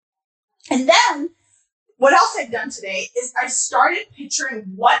And then what else I've done today is I've started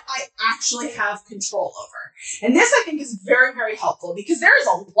picturing what I actually have control over. And this I think is very, very helpful because there is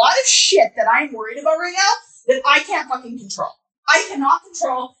a lot of shit that I'm worried about right now that I can't fucking control. I cannot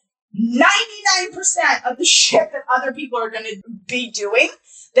control 99% of the shit that other people are going to be doing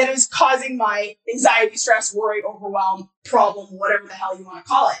that is causing my anxiety, stress, worry, overwhelm, problem, whatever the hell you want to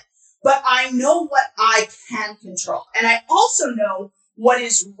call it. But I know what I can control. And I also know what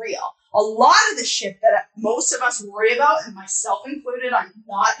is real. A lot of the shit that most of us worry about, and myself included, I'm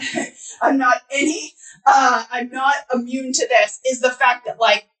not immune to this, is the fact that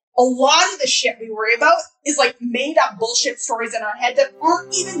like a lot of the shit we worry about is like made up bullshit stories in our head that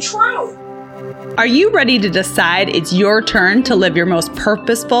aren't even true. Are you ready to decide it's your turn to live your most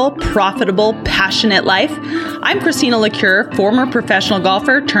purposeful, profitable, passionate life? I'm Christina LaCure, former professional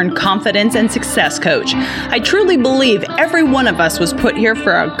golfer turned confidence and success coach. I truly believe every one of us was put here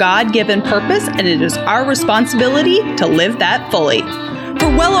for a God-given purpose, and it is our responsibility to live that fully. For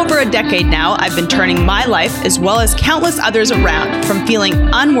well over a decade now, I've been turning my life, as well as countless others around, from feeling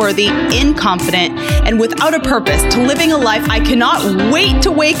unworthy, inconfident, and without a purpose to living a life I cannot wait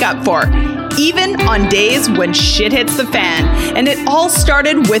to wake up for, even on days when shit hits the fan. And it all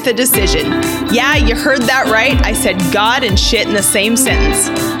started with a decision. Yeah, you heard that right. I said God and shit in the same sentence.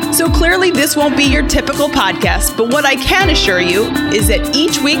 So clearly this won't be your typical podcast, but what I can assure you is that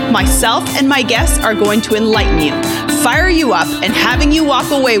each week myself and my guests are going to enlighten you, fire you up, and having you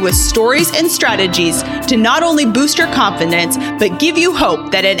walk away with stories and strategies to not only boost your confidence, but give you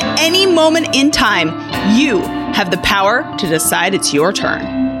hope that at any moment in time, you have the power to decide it's your turn.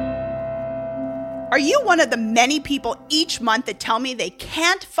 Are you one of the many people each month that tell me they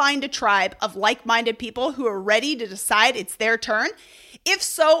can't find a tribe of like-minded people who are ready to decide it's their turn? If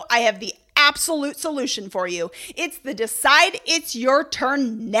so, I have the absolute solution for you. It's the Decide It's Your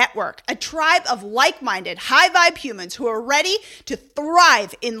Turn Network, a tribe of like-minded, high-vibe humans who are ready to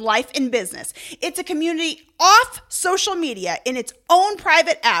thrive in life and business. It's a community off social media in its own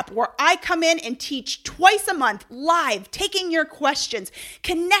private app where I come in and teach twice a month live, taking your questions,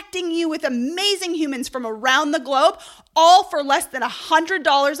 connecting you with amazing humans from around the globe, all for less than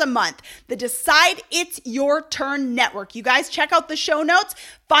 $100 a month. The Decide It's Your Turn Network. You guys check out the show notes.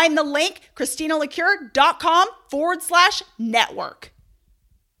 Find the link, ChristinaLaCure.com/network.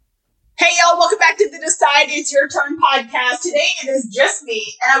 Hey y'all, welcome back to the Decide It's Your Turn podcast. Today it is just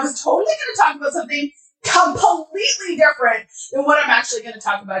me, and I was totally going to talk about something completely different than what I'm actually going to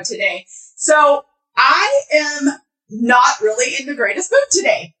talk about today. So I am not really in the greatest mood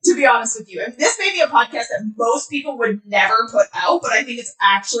today, to be honest with you. And this may be a podcast that most people would never put out, but I think it's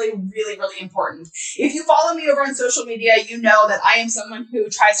actually really, really important. If you follow me over on social media, you know that I am someone who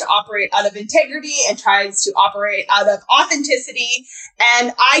tries to operate out of integrity and tries to operate out of authenticity.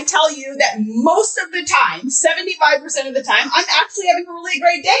 And I tell you that most of the time, 75% of the time, I'm actually having a really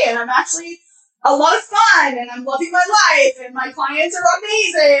great day, and I'm actually a lot of fun, and I'm loving my life, and my clients are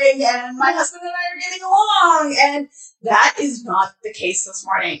amazing, and my husband and I are getting along, and that is not the case this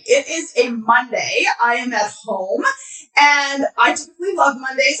morning. It is a Monday. I am at home, and I typically love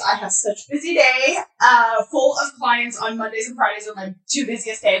Mondays. I have such a busy day, full of clients on Mondays and Fridays are my two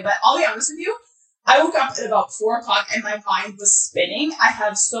busiest days, but I'll be honest with you, I woke up at about 4 o'clock and my mind was spinning. I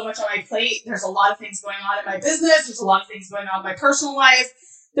have so much on my plate. There's a lot of things going on in my business. There's a lot of things going on in my personal life.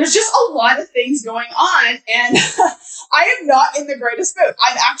 There's just a lot of things going on, and I am not in the greatest mood.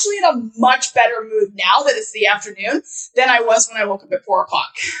 I'm actually in a much better mood now that it's the afternoon than I was when I woke up at 4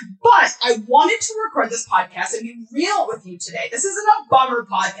 o'clock. But I wanted to record this podcast and be real with you today. This isn't a bummer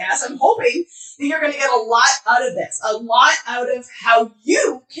podcast. I'm hoping that you're going to get a lot out of this, a lot out of how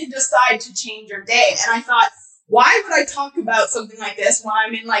you can decide to change your day. And I thought, why would I talk about something like this when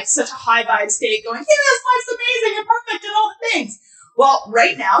I'm in like such a high vibe state going, yes, life's amazing and perfect and all the things? Well,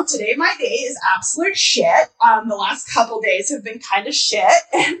 right now, today, my day is absolute shit. The last couple days have been kind of shit,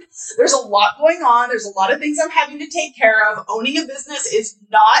 and there's a lot going on. There's a lot of things I'm having to take care of. Owning a business is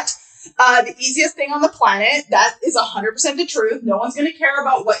not the easiest thing on the planet. That is 100% the truth. No one's going to care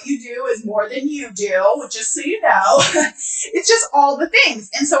about what you do is more than you do, just so you know. It's just all the things.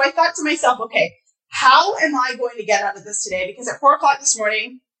 And so I thought to myself, okay, how am I going to get out of this today? Because at 4 o'clock this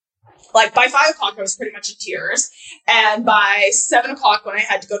morning, like by 5 o'clock, I was pretty much in tears. And by 7 o'clock, when I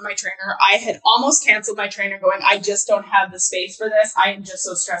had to go to my trainer, I had almost canceled my trainer going, I just don't have the space for this. I am just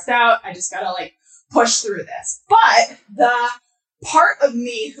so stressed out. I just got to like push through this. But the part of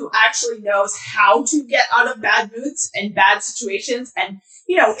me who actually knows how to get out of bad moods and bad situations, and,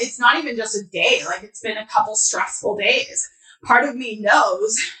 you know, it's not even just a day, like it's been a couple stressful days. Part of me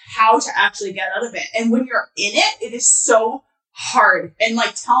knows how to actually get out of it. And when you're in it, it is so hard. And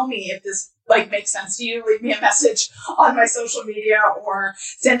like, tell me if this like makes sense to you. Leave me a message on my social media or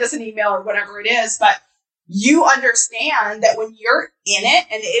send us an email or whatever it is. But you understand that when you're in it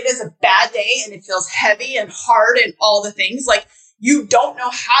and it is a bad day and it feels heavy and hard and all the things, like you don't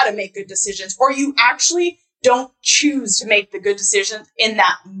know how to make good decisions, or you actually don't choose to make the good decisions in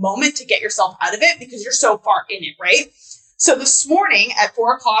that moment to get yourself out of it because you're so far in it, right? So this morning at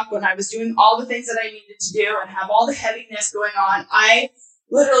 4:00, when I was doing all the things that I needed to do and have all the heaviness going on, I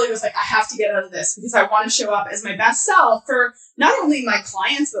literally was like, I have to get out of this because I want to show up as my best self for not only my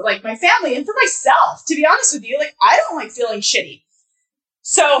clients, but like my family and for myself. To be honest with you, like I don't like feeling shitty.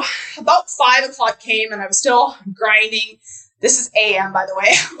 So about 5:00 came and I was still grinding. This is AM, by the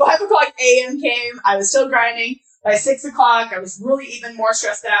way. 5:00 AM came. I was still grinding. By 6:00, I was really even more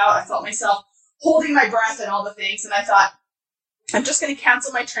stressed out. I felt myself holding my breath and all the things. And I thought, I'm just going to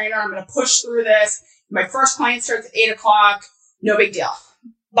cancel my trainer. I'm going to push through this. My first client starts at 8:00. No big deal.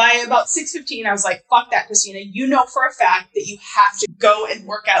 By about 6:15, I was like, fuck that, Christina. You know for a fact that you have to go and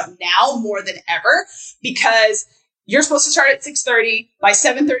work out now more than ever because you're supposed to start at 6:30. By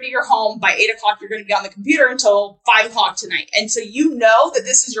 7:30, you're home. By 8:00, you're going to be on the computer until 5:00 tonight. And so you know that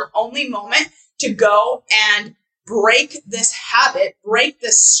this is your only moment to go and break this habit, break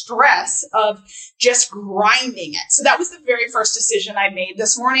this stress of just grinding it. So that was the very first decision I made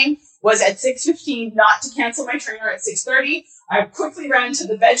this morning, was at 6:15 not to cancel my trainer at 6:30. I quickly ran to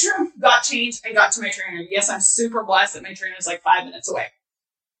the bedroom, got changed, and got to my trainer. Yes, I'm super blessed that my trainer is like 5 minutes away.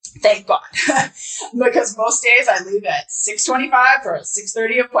 Thank God. Because most days I leave at 6:25 for a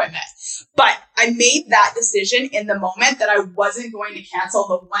 6:30 appointment. But I made that decision in the moment that I wasn't going to cancel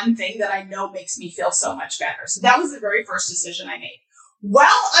the one thing that I know makes me feel so much better. So that was the very first decision I made.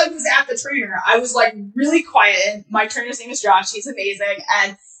 While I was at the trainer, I was like really quiet. And my trainer's name is Josh. He's amazing.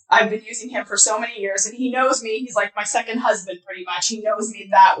 And I've been using him for so many years and he knows me. He's like my second husband pretty much. He knows me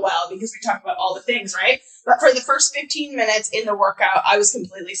that well because we talk about all the things, right? But for the first 15 minutes in the workout, I was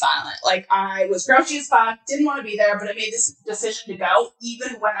completely silent. Like I was grouchy as fuck, didn't want to be there, but I made this decision to go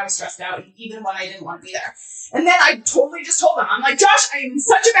even when I was stressed out and even when I didn't want to be there. And then I totally just told him, I'm like, Josh, I am in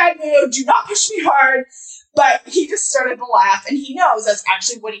such a bad mood. Do not push me hard. But he just started to laugh and he knows that's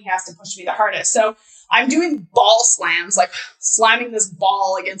actually when he has to push me the hardest. So I'm doing ball slams, like slamming this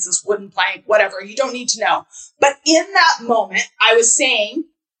ball against this wooden plank, whatever. You don't need to know. But in that moment, I was saying,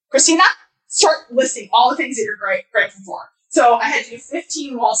 Christina, start listing all the things that you're grateful for. So I had to do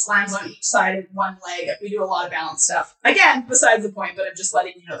 15 wall slams on each side of one leg. We do a lot of balance stuff. Again, besides the point, but I'm just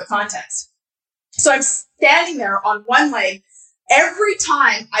letting you know the context. So I'm standing there on one leg. Every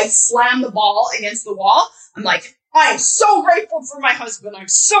time I slam the ball against the wall, I'm like, I am so grateful for my husband. I'm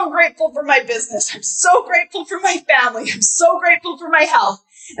so grateful for my business. I'm so grateful for my family. I'm so grateful for my health.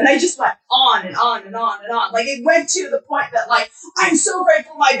 And I just went on and on and on and on. Like it went to the point that like, I'm so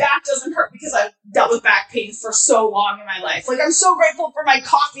grateful my back doesn't hurt because I've dealt with back pain for so long in my life. Like I'm so grateful for my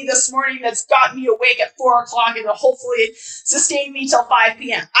coffee this morning that's got me awake at 4:00 and will hopefully sustain me till 5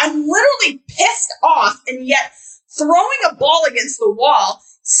 p.m. I'm literally pissed off and yet throwing a ball against the wall,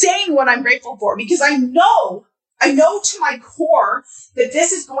 saying what I'm grateful for because I know to my core that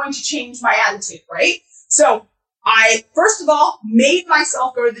this is going to change my attitude, right? So I, first of all, made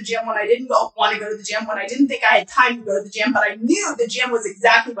myself go to the gym when I didn't want to go to the gym, when I didn't think I had time to go to the gym, but I knew the gym was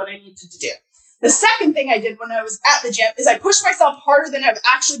exactly what I needed to do. The second thing I did when I was at the gym is I pushed myself harder than I've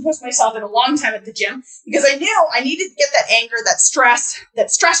actually pushed myself in a long time at the gym because I knew I needed to get that anger, that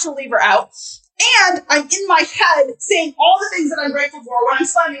stress reliever out. And I'm in my head saying all the things that I'm grateful for when I'm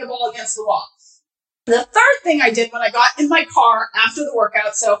slamming a ball against the wall. The third thing I did when I got in my car after the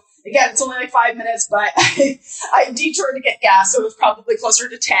workout, so again, it's only like 5 minutes, but I detoured to get gas, so it was probably closer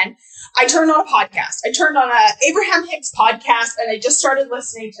to 10. I turned on a podcast. I turned on a Abraham Hicks podcast, and I just started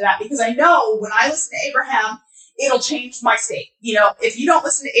listening to that because I know when I listen to Abraham, it'll change my state. You know, if you don't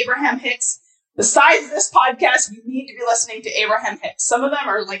listen to Abraham Hicks, besides this podcast, you need to be listening to Abraham Hicks. Some of them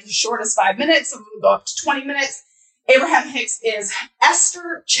are like as short as 5 minutes. Some of them go up to 20 minutes. Abraham Hicks is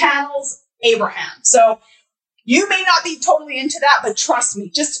Esther channels Abraham. So you may not be totally into that, but trust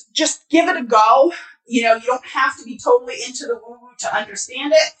me, just give it a go. You know, you don't have to be totally into the woo-woo to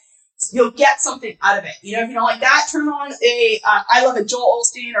understand it. You'll get something out of it. You know, if you don't like that, turn on I love a Joel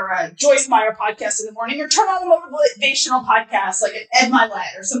Osteen or a Joyce Meyer podcast in the morning, or turn on a motivational podcast like an Ed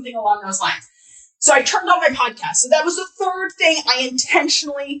Milet or something along those lines. So I turned on my podcast. So that was the third thing I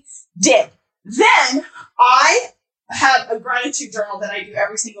intentionally did. Then I have a gratitude journal that I do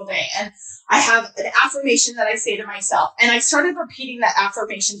every single day. And I have an affirmation that I say to myself. And I started repeating that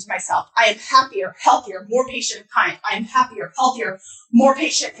affirmation to myself. I am happier, healthier, more patient and kind. I am happier, healthier, more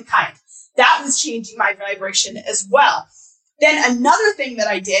patient and kind. That was changing my vibration as well. Then another thing that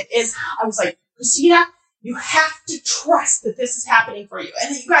I did is I was like, Christina, you have to trust that this is happening for you.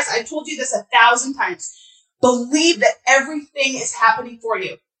 And you guys, I told you this 1,000 times. Believe that everything is happening for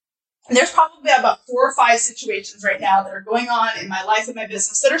you. And there's probably about 4 or 5 situations right now that are going on in my life and my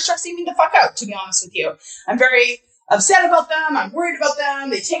business that are stressing me the fuck out, to be honest with you. I'm very upset about them. I'm worried about them.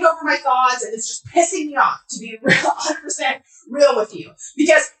 They take over my thoughts, and it's just pissing me off, to be 100% real with you.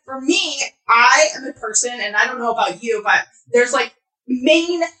 Because for me, I am a person, and I don't know about you, but there's like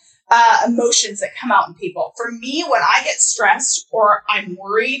main emotions that come out in people. For me, when I get stressed or I'm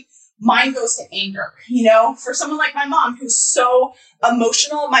worried, mine goes to anger. You know, for someone like my mom who's so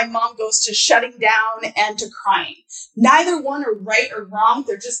emotional, my mom goes to shutting down and to crying. Neither one are right or wrong.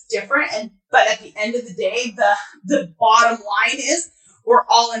 They're just different. But at the end of the day, the bottom line is we're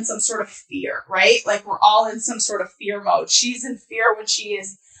all in some sort of fear, right? Like we're all in some sort of fear mode. She's in fear when she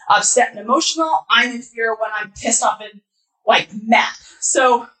is upset and emotional. I'm in fear when I'm pissed off and like mad.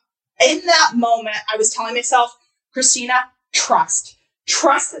 So in that moment, I was telling myself, Christina, trust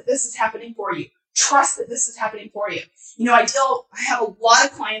that this is happening for you. Trust that this is happening for you. You know, I have a lot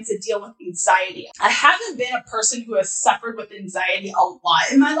of clients that deal with anxiety. I haven't been a person who has suffered with anxiety a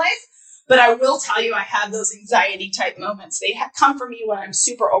lot in my life, but I will tell you I have those anxiety type moments. They come for me when I'm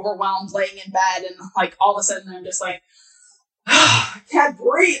super overwhelmed, laying in bed, and like all of a sudden I'm just like, I can't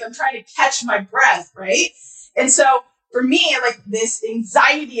breathe. I'm trying to catch my breath, right? And so for me, like this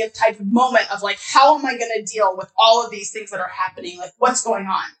anxiety of type of moment of like, how am I going to deal with all of these things that are happening? Like what's going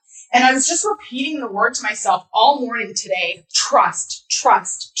on? And I was just repeating the word to myself all morning today, trust,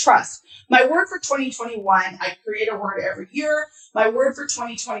 trust, trust. My word for 2021, I create a word every year. My word for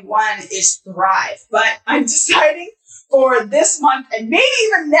 2021 is thrive, but I'm deciding for this month and maybe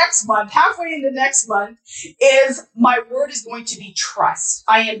even next month, halfway into next month, is my word is going to be trust.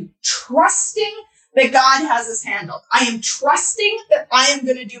 I am trusting that God has us handled. I am trusting that I am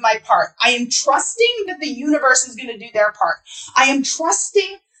going to do my part. I am trusting that the universe is going to do their part. I am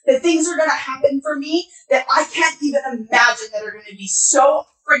trusting that things are going to happen for me that I can't even imagine that are going to be so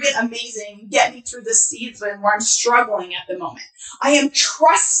friggin' amazing, get me through this season where I'm struggling at the moment. I am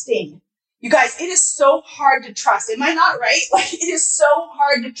trusting. You guys, it is so hard to trust. Am I not right? Like, it is so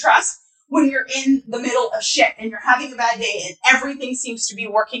hard to trust when you're in the middle of shit and you're having a bad day and everything seems to be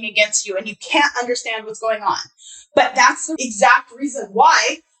working against you and you can't understand what's going on. But that's the exact reason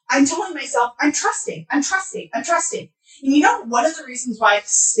why I'm telling myself, I'm trusting, I'm trusting, I'm trusting. And you know, one of the reasons why I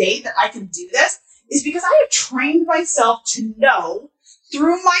say that I can do this is because I have trained myself to know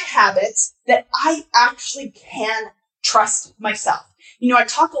through my habits that I actually can trust myself. You know, I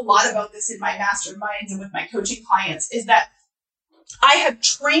talk a lot about this in my masterminds and with my coaching clients, is that I have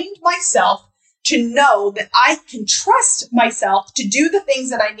trained myself to know that I can trust myself to do the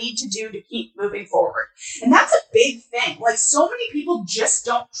things that I need to do to keep moving forward. And that's a big thing. Like, so many people just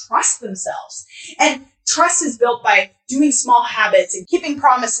don't trust themselves. And trust is built by doing small habits and keeping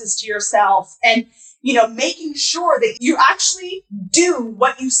promises to yourself and, you know, making sure that you actually do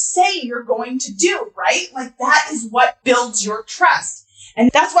what you say you're going to do, right? Like, that is what builds your trust.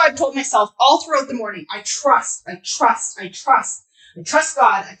 And that's why I've told myself all throughout the morning, I trust, I trust, I trust. I trust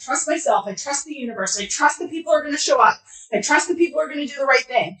God. I trust myself. I trust the universe. I trust that people are going to show up. I trust that people are going to do the right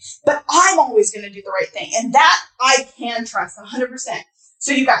thing. But I'm always going to do the right thing. And that I can trust 100%.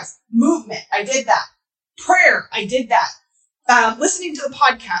 So you guys, movement, I did that. Prayer, I did that. Listening to the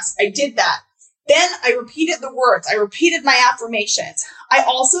podcast, I did that. Then I repeated the words. I repeated my affirmations. I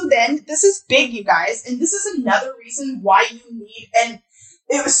also then, this is big, you guys, and this is another reason why you need, and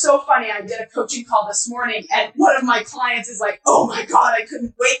it was so funny. I did a coaching call this morning and one of my clients is like, oh my God, I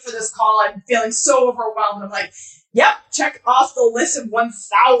couldn't wait for this call. I'm feeling so overwhelmed. I'm like, yep, check off the list of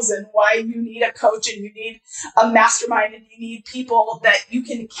 1,000 why you need a coach and you need a mastermind and you need people that you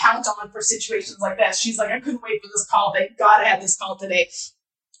can count on for situations like this. She's like, I couldn't wait for this call. Thank God I had this call today.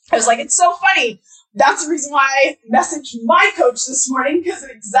 I was like, it's so funny. That's the reason why I messaged my coach this morning, because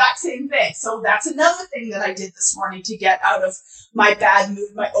the exact same thing. So that's another thing that I did this morning to get out of my bad mood,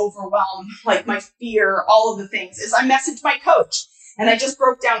 my overwhelm, like my fear, all of the things, is I messaged my coach and I just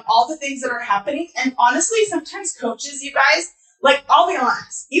broke down all the things that are happening. And honestly, sometimes coaches, you guys, like, I'll be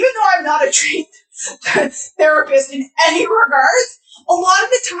honest, even though I'm not a trained therapist in any regards, a lot of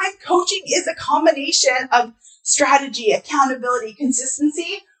the time coaching is a combination of strategy, accountability,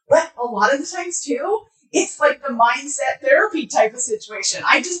 consistency. But a lot of the times too, it's like the mindset therapy type of situation.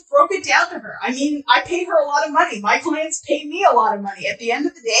 I just broke it down to her. I mean, I pay her a lot of money. My clients pay me a lot of money. At the end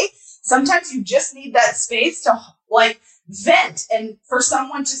of the day, sometimes you just need that space to like vent and for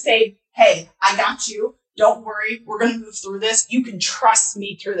someone to say, hey, I got you. don't worry, we're going to move through this. You can trust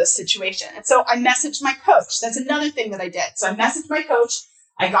me through this situation. And so I messaged my coach. That's another thing that I did. So I messaged my coach.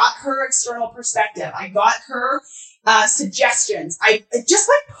 I got her external perspective. I got her suggestions. I just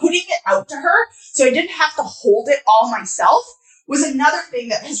like putting it out to her so I didn't have to hold it all myself was another thing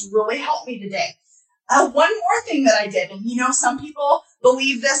that has really helped me today. One more thing that I did, and some people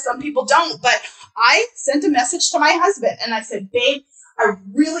believe this, some people don't, but I sent a message to my husband and I said, babe, I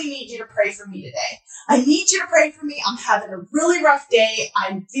really need you to pray for me today. I need you to pray for me. I'm having a really rough day.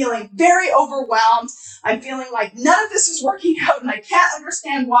 I'm feeling very overwhelmed. I'm feeling like none of this is working out and I can't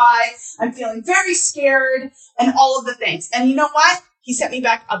understand why. I'm feeling very scared and all of the things. And you know what? He sent me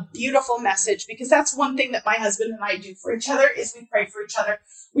back a beautiful message because that's one thing that my husband and I do for each other is we pray for each other.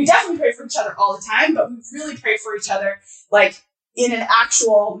 We definitely pray for each other all the time, but we really pray for each other like in an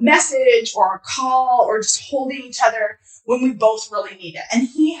actual message or a call or just holding each other when we both really need it. And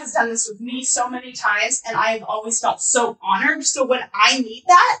he has done this with me so many times and I've always felt so honored. So when I need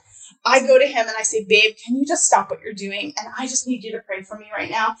that, I go to him and I say, babe, can you just stop what you're doing? And I just need you to pray for me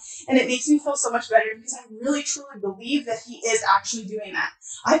right now. And it makes me feel so much better because I really truly believe that he is actually doing that.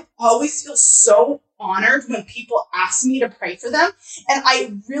 I always feel so honored when people ask me to pray for them. And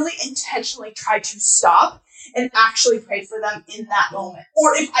I really intentionally try to stop and actually pray for them in that moment.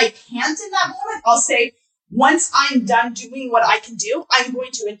 Or if I can't in that moment, I'll say, once I'm done doing what I can do, I'm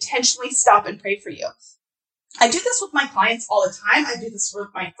going to intentionally stop and pray for you. I do this with my clients all the time. I do this with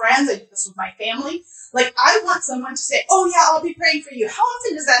my friends. I do this with my family. Like, I want someone to say, oh yeah, I'll be praying for you. How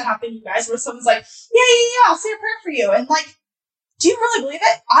often does that happen, you guys, where someone's like, yeah, I'll say a prayer for you. And like, do you really believe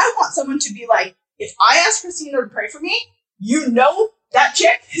it? I want someone to be like, if I ask Christina to pray for me, that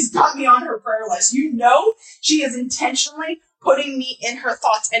chick has got me on her prayer list. She is intentionally putting me in her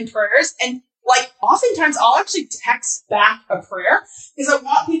thoughts and prayers. And like, oftentimes I'll actually text back a prayer because I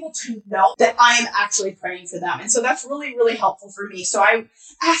want people to know that I am actually praying for them. And so that's really, really helpful for me. So I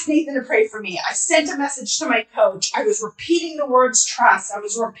asked Nathan to pray for me. I sent a message to my coach. I was repeating the words trust. I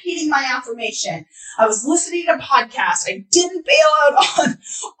was repeating my affirmation. I was listening to podcasts. I didn't bail out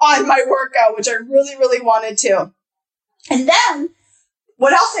on my workout, which I really, really wanted to. And then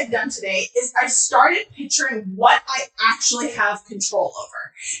what else I've done today is I started picturing what I actually have control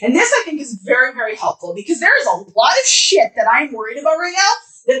over. And this I think is very, very helpful because there is a lot of shit that I'm worried about right now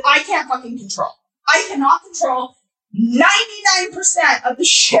that I can't fucking control. I cannot control 99% of the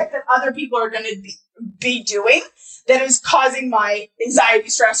shit that other people are going to be doing that is causing my anxiety,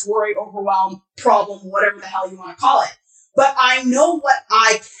 stress, worry, overwhelm, problem, whatever the hell you want to call it. But I know what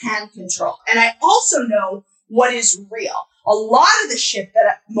I can control. And I also know what is real. A lot of the shit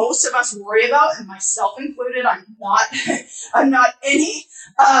that most of us worry about, and myself included, I'm not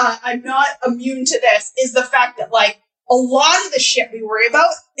immune to this, is the fact that like a lot of the shit we worry about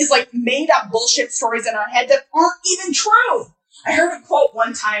is like made up bullshit stories in our head that aren't even true. I heard a quote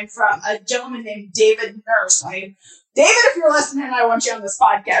one time from a gentleman named David Nurse. David, if you're listening, I want you on this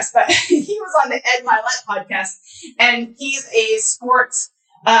podcast, but he was on the Ed Milet podcast and he's a sports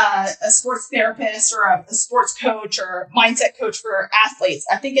therapist or a sports coach or mindset coach for athletes,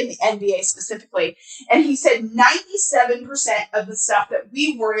 I think in the NBA specifically. And he said 97% of the stuff that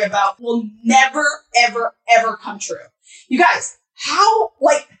we worry about will never, ever, ever come true. You guys, how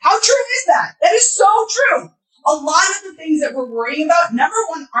true is that? That is so true. A lot of the things that we're worrying about, number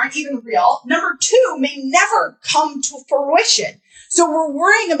one, aren't even real. Number two, may never come to fruition. So we're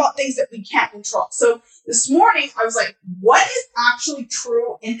worrying about things that we can't control. So this morning, I was like, what is actually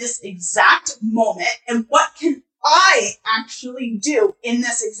true in this exact moment? And what can I actually do in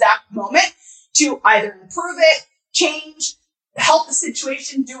this exact moment to either improve it, change, help the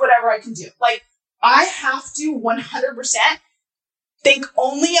situation, do whatever I can do? Like, I have to 100% think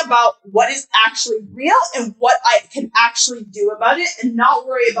only about what is actually real and what I can actually do about it and not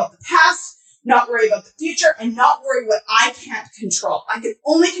worry about the past, not worry about the future, and not worry what I can't control. I can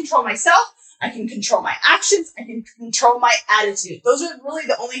only control myself. I can control my actions. I can control my attitude. Those are really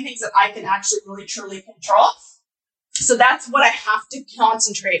the only things that I can actually really truly control. So that's what I have to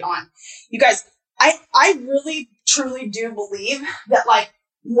concentrate on. You guys, I really truly do believe that like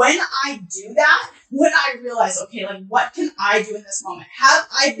when I do that, when I realize, okay, like what can I do in this moment? Have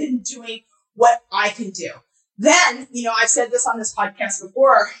I been doing what I can do? Then, I've said this on this podcast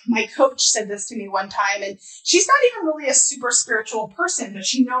before. My coach said this to me one time, and she's not even really a super spiritual person, but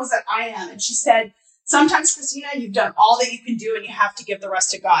she knows that I am. And she said, sometimes, Christina, you've done all that you can do and you have to give the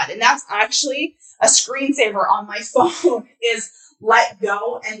rest to God. And that's actually a screensaver on my phone is let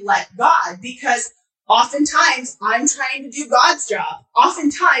go and let God, because oftentimes I'm trying to do God's job.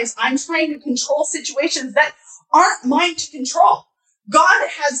 Oftentimes I'm trying to control situations that aren't mine to control. God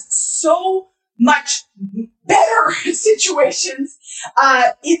has so much better situations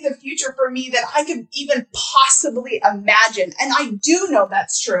in the future for me than I could even possibly imagine. And I do know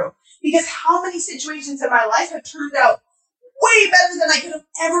that's true, because how many situations in my life have turned out way better than I could have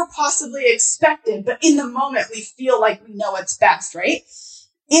ever possibly expected. But in the moment, we feel like we know it's best, right?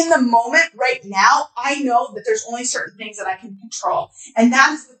 In the moment right now, I know that there's only certain things that I can control. And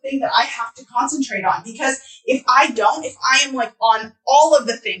that is the thing that I have to concentrate on. Because if I am like on all of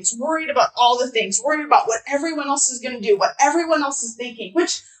the things, worried about all the things, worried about what everyone else is going to do, what everyone else is thinking,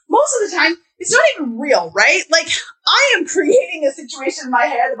 which most of the time, it's not even real, right? Like, I am creating a situation in my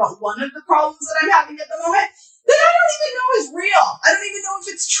head about one of the problems that I'm having at the moment that I don't even know is real. I don't even know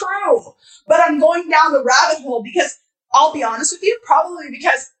if it's true. But I'm going down the rabbit hole because, I'll be honest with you, probably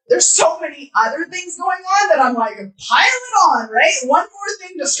because there's so many other things going on that I'm like, pile it on, right? One more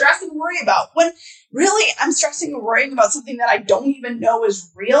thing to stress and worry about. When really I'm stressing and worrying about something that I don't even know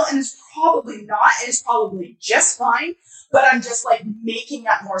is real, and it's probably not, and it's probably just fine, but I'm just like making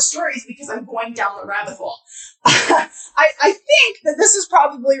up more stories because I'm going down the rabbit hole. I think that this is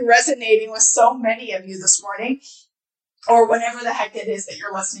probably resonating with so many of you this morning, or whenever the heck it is that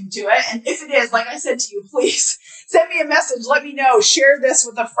you're listening to it. And if it is, like I said to you, please send me a message. Let me know. Share this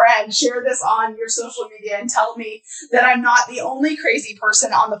with a friend. Share this on your social media and tell me that I'm not the only crazy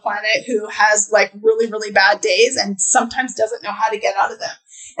person on the planet who has like really, really bad days and sometimes doesn't know how to get out of them.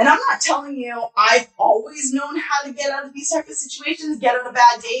 And I'm not telling you I've always known how to get out of these type of situations, get out of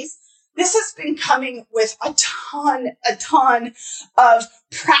bad days. This has been coming with a ton of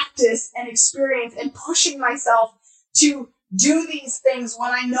practice and experience and pushing myself to do these things when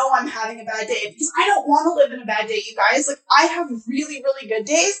I know I'm having a bad day, because I don't want to live in a bad day, you guys. Like, I have really, really good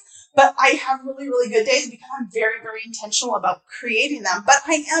days, but I have really, really good days because I'm very, very intentional about creating them. But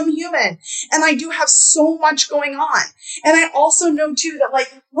I am human and I do have so much going on. And I also know too that,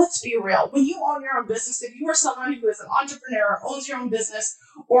 like, let's be real, when you own your own business, if you are someone who is an entrepreneur, owns your own business,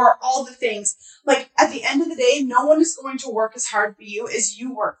 or all the things, like, at the end of the day, no one is going to work as hard for you as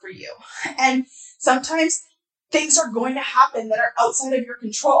you work for you. And sometimes things are going to happen that are outside of your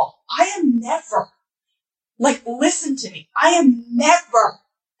control. I am never, like, listen to me. I am never,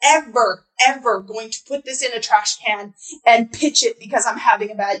 ever going to put this in a trash can and pitch it because I'm having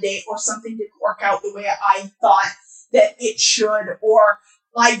a bad day or something didn't work out the way I thought that it should, or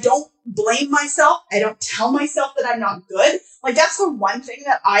I don't blame myself. I don't tell myself that I'm not good. Like, that's the one thing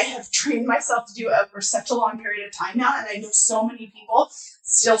that I have trained myself to do over such a long period of time now. And I know so many people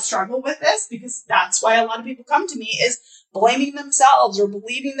still struggle with this, because that's why a lot of people come to me, is blaming themselves or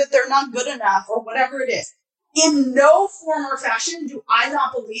believing that they're not good enough or whatever it is. In no form or fashion do I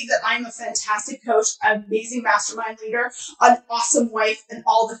not believe that I'm a fantastic coach, an amazing mastermind leader, an awesome wife, and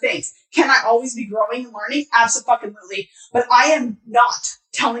all the things. Can I always be growing and learning? Absolutely. But I am not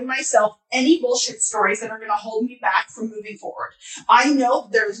telling myself any bullshit stories that are going to hold me back from moving forward. I know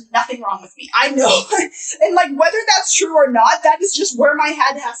there's nothing wrong with me. I know. And like, whether that's true or not, that is just where my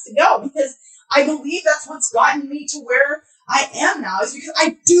head has to go, because I believe that's what's gotten me to where I am now, is because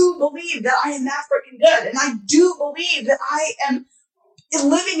I do believe that I am that freaking good. And I do believe that I am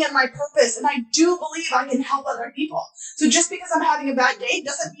living in my purpose. And I do believe I can help other people. So just because I'm having a bad day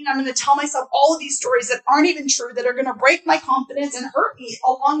doesn't mean I'm going to tell myself all of these stories that aren't even true, that are going to break my confidence and hurt me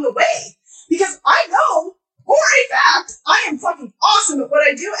along the way. Because I know, for a fact, I am fucking awesome at what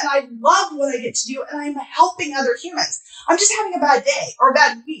I do. And I love what I get to do. And I'm helping other humans. I'm just having a bad day, or a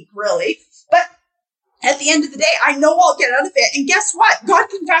bad week, really. But at the end of the day, I know I'll get out of it. And guess what? God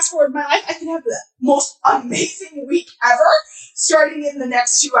can fast forward my life. I can have the most amazing week ever starting in the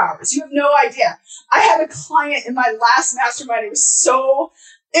next 2 hours. You have no idea. I had a client in my last mastermind. It was so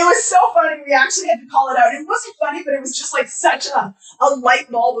funny. We actually had to call it out. It wasn't funny, but it was just like such a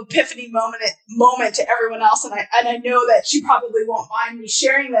light bulb epiphany moment to everyone else. And I know that she probably won't mind me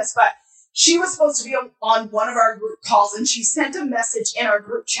sharing this, but she was supposed to be on one of our group calls, and she sent a message in our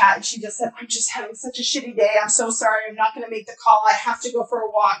group chat, and she just said, I'm just having such a shitty day. I'm so sorry. I'm not going to make the call. I have to go for a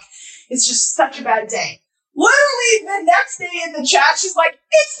walk. It's just such a bad day. Literally the next day in the chat, she's like,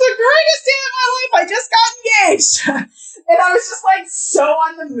 it's the greatest day of my life. I just got engaged. And I was just like so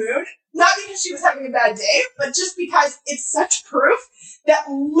on the moon, not because she was having a bad day, but just because it's such proof that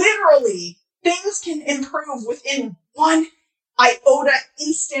literally things can improve within one iota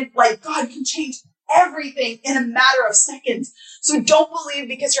instant. Like, God can change everything in a matter of seconds. So don't believe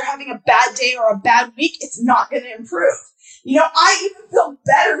because you're having a bad day or a bad week, it's not going to improve. You know, I even feel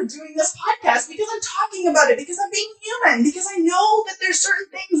better doing this podcast because I'm talking about it, because I'm being human, because I know that there's certain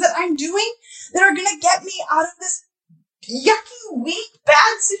things that I'm doing that are going to get me out of this yucky, weak,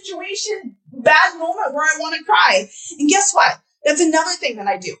 bad situation, bad moment where I want to cry. And guess what? That's another thing that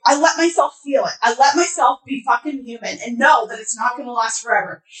I do. I let myself feel it. I let myself be fucking human and know that it's not going to last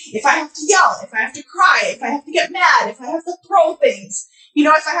forever. If I have to yell, if I have to cry, if I have to get mad, if I have to throw things,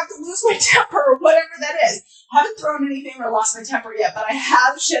 if I have to lose my temper or whatever that is. I haven't thrown anything or lost my temper yet, but I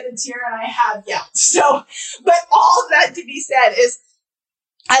have shed a tear and I have yelled. So, but all of that to be said is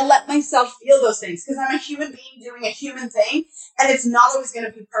I let myself feel those things because I'm a human being doing a human thing, and it's not always going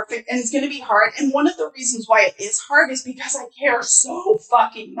to be perfect and it's going to be hard. And one of the reasons why it is hard is because I care so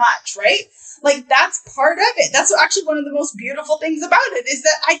fucking much, right? Like, that's part of it. That's actually one of the most beautiful things about it is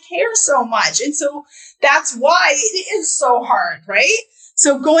that I care so much. And so that's why it is so hard, right?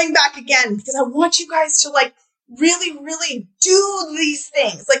 So going back again, because I want you guys to like really, really do these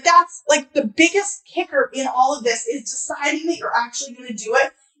things. Like, that's like the biggest kicker in all of this is deciding that you're actually going to do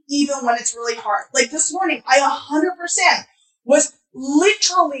it even when it's really hard. Like this morning, I 100% was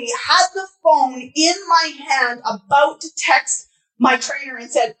literally had the phone in my hand about to text my trainer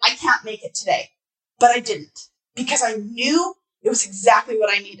and said, I can't make it today. But I didn't, because I knew it was exactly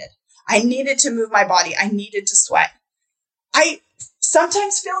what I needed. I needed to move my body. I needed to sweat. I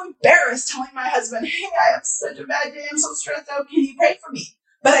sometimes feel embarrassed telling my husband, hey, I have such a bad day. I'm so stressed out. Can you pray for me?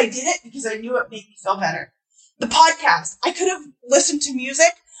 But I did it because I knew it made me feel better. The podcast, I could have listened to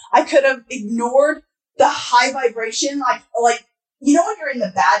music. I could have ignored the high vibration, like, when you're in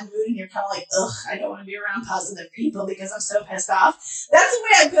the bad mood and you're kind of like, ugh, I don't want to be around positive people because I'm so pissed off. That's the way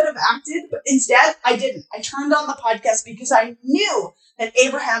I could have acted, but instead I didn't. I turned on the podcast because I knew that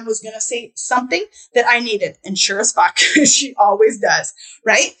Abraham was going to say something that I needed. And sure as fuck, she always does,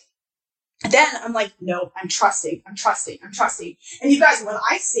 right? Then I'm like, no, I'm trusting. And you guys, when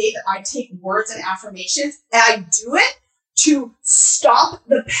I say that I take words and affirmations and I do it to stop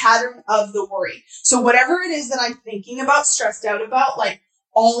the pattern of the worry. So whatever it is that I'm thinking about, stressed out about, like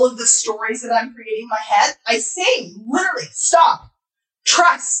all of the stories that I'm creating in my head, I say literally stop,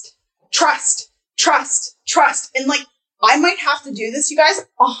 trust. And like, I might have to do this, you guys,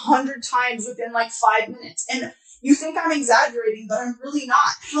 100 times within like 5 minutes. And you think I'm exaggerating, but I'm really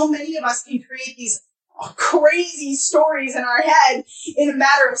not. How many of us can create these crazy stories in our head in a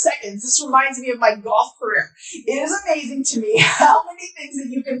matter of seconds? This reminds me of my golf career. It is amazing to me how many things that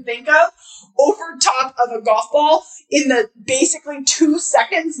you can think of over top of a golf ball in the basically 2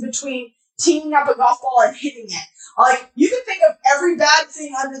 seconds between teeing up a golf ball and hitting it. Like, you can think of every bad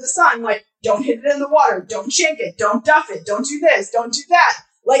thing under the sun, like, don't hit it in the water, don't shake it, don't duff it, don't do this, don't do that.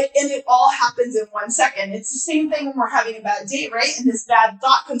 Like, and it all happens in 1 second. It's the same thing when we're having a bad day, right? And this bad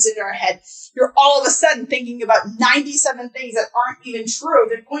thought comes into our head. You're all of a sudden thinking about 97 things that aren't even true.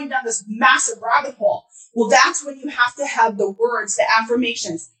 They're going down this massive rabbit hole. Well, that's when you have to have the words, the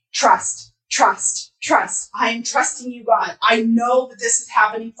affirmations. Trust. I am trusting you, God. I know that this is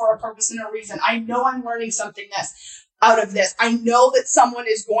happening for a purpose and a reason. I know I'm learning something out of this. I know that someone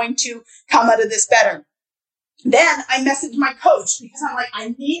is going to come out of this better. Then I message my coach because I'm like,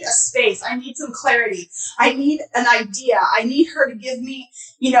 I need a space. I need some clarity. I need an idea. I need her to give me,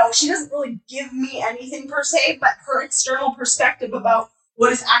 she doesn't really give me anything per se, but her external perspective about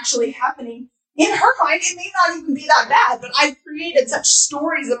what is actually happening. In her mind, it may not even be that bad, but I've created such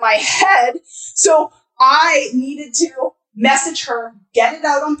stories in my head. So I needed to message her, get it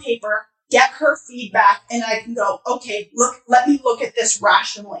out on paper, get her feedback, and I can go, okay, let me look at this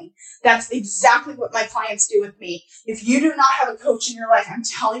rationally. That's exactly what my clients do with me. If you do not have a coach in your life, I'm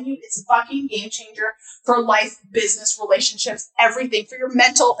telling you, it's a fucking game changer for life, business, relationships, everything, for your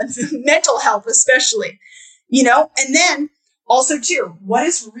mental health, especially, and then also too, what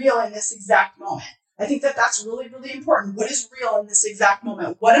is real in this exact moment? I think that that's really, really important. What is real in this exact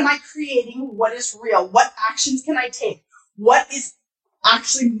moment? What am I creating? What is real? What actions can I take? What is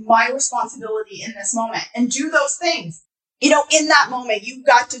actually my responsibility in this moment? And do those things. In that moment, you've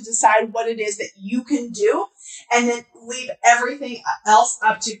got to decide what it is that you can do, and then leave everything else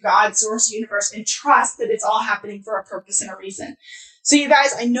up to God, source, universe, and trust that it's all happening for a purpose and a reason. So you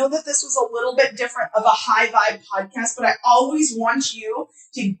guys, I know that this was a little bit different of a high vibe podcast, but I always want you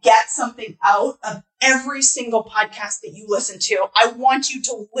to get something out of every single podcast that you listen to. I want you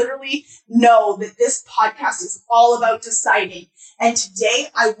to literally know that this podcast is all about deciding. And today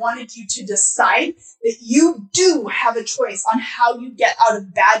I wanted you to decide that you do have a choice on how you get out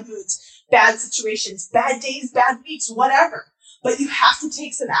of bad moods, bad situations, bad days, bad weeks, whatever. But you have to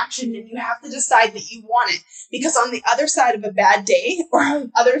take some action and you have to decide that you want it. Because on the other side of a bad day or on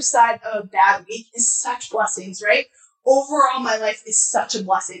the other side of a bad week is such blessings, right? Overall, my life is such a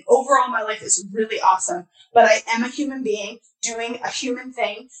blessing. Overall, my life is really awesome. But I am a human being doing a human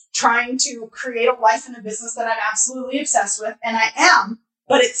thing, trying to create a life and a business that I'm absolutely obsessed with. And I am,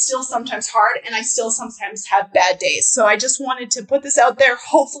 but it's still sometimes hard, and I still sometimes have bad days. So I just wanted to put this out there.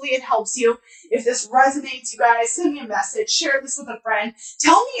 Hopefully it helps you. If this resonates, you guys, send me a message, share this with a friend.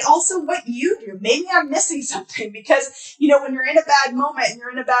 Tell me also what you do. Maybe I'm missing something, because, when you're in a bad moment and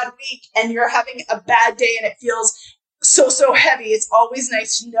you're in a bad week and you're having a bad day and it feels so heavy, it's always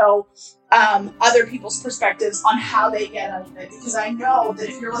nice to know other people's perspectives on how they get out of it, because I know that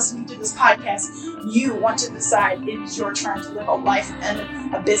if you're listening to this podcast, you want to decide it is your turn to live a life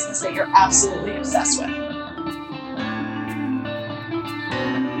and a business that you're absolutely obsessed with.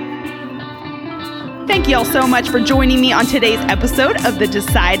 Thank you all so much for joining me on today's episode of the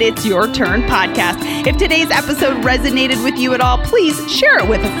Decide It's Your Turn podcast. If today's episode resonated with you at all, please share it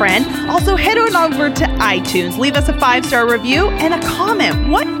with a friend. Also, head on over to iTunes, leave us a 5-star review and a comment.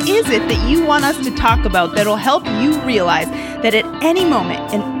 What is it that you want us to talk about that'll help you realize that at any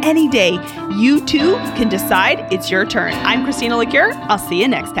moment and any day, you too can decide it's your turn? I'm Christina LeCure. I'll see you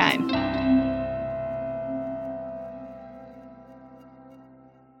next time.